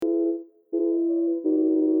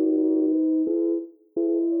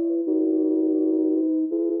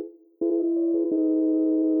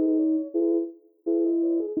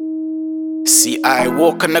See, I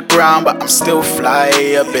walk on the ground, but I'm still fly.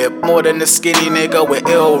 A bit more than a skinny nigga with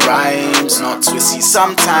ill rhymes. Not twissy,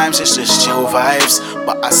 sometimes it's just chill vibes,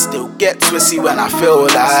 but I still get twissy when I feel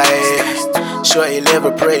like shorty live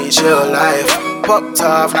a pretty chill life. Popped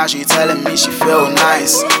off, now she telling me she feel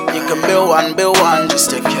nice. You can build one just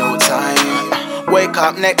to kill time. Wake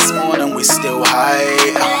up next morning, we still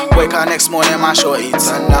high. Wake up next morning, my shorty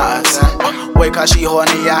 10 out of 10. Wake up, she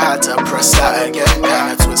horny, I had to press that again.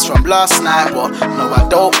 Kinda twist from last night, but no, I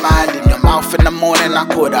don't mind. In your mouth in the morning, I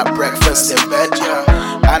call that breakfast in bed,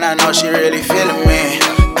 yeah. And I know she really feeling me,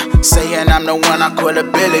 saying I'm the one I call a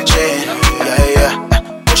Billie Jean, yeah.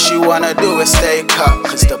 What she wanna do is stay cut,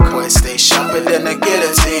 cause the boys stay sharper than the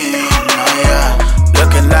guillotine, yeah.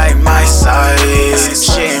 Looking like my size.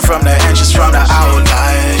 She ain't from the end, she's from the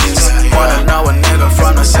outlines. Wanna know a nigga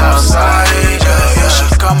from the south side, yeah. She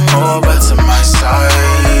come over to my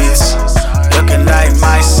size. Looking like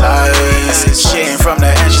my size. She ain't from the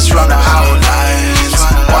end, she's from the outlines.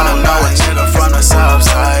 Wanna know a nigga from the south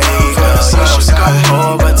side, yeah. She come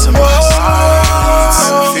over to my size.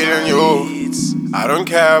 I'm feeling you. I don't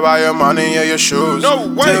care about your money or your shoes. No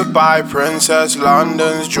way. To buy Princess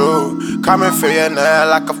London's jewel, coming for your neck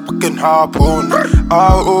like a fucking harpoon.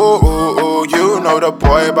 Oh, ooh, ooh, ooh. You know the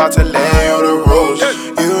boy about to lay all the rules.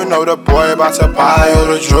 You know the boy about to buy all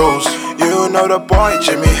the jewels. You know the boy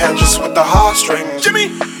Jimi Hendrix with the heartstrings.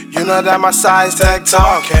 Jimmy. You know that my size tag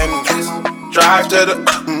talking. Drive to the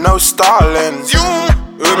no stalling.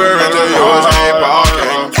 Uber into yours, ain't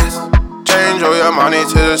parking. Change all your money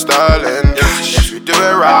to the sterling. If you do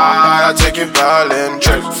it right, I'll take you Berlin.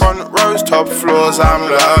 Trip front rows, top floors, I'm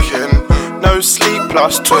lurking. No sleep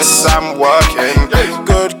plus twists, I'm working.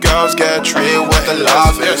 Good girls get treated with a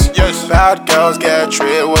loving. Bad girls get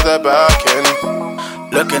treated with a Birkin.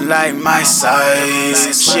 Looking like my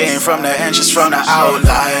size. She ain't from the end, she's from the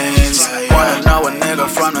outlines. Wanna know a nigga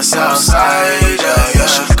from the south side, yeah.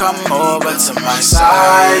 She come over to my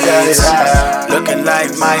side, yeah. Looking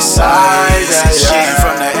like my size. She ain't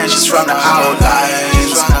from the end, she's from the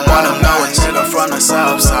outlines. Wanna know a nigga from the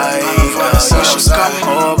south side, yeah. She come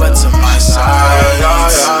over to my side,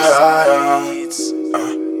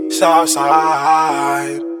 South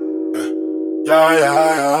side.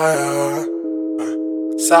 Yeah.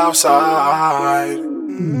 South side,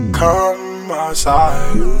 come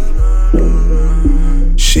outside.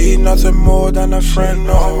 She nothing more than a friend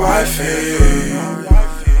or a wifey.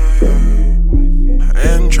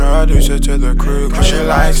 Introduce her to the crew cause she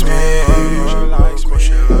likes me.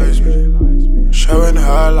 Showing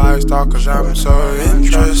her lifestyle cause I'm so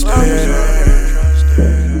interested.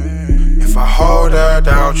 If I hold her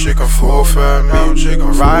down, she can fall for me.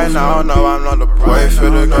 Right now, no, I'm not the boy for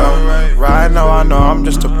the girl. Right now, I know I'm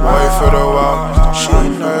just a boy for the world. She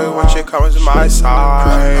knows when she comes to my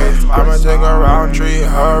side, I'ma take her around, treat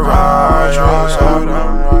her right.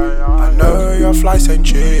 I know your flights ain't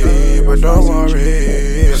cheap, but don't worry,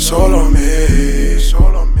 it's all on me. It's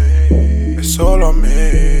all on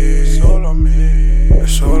me.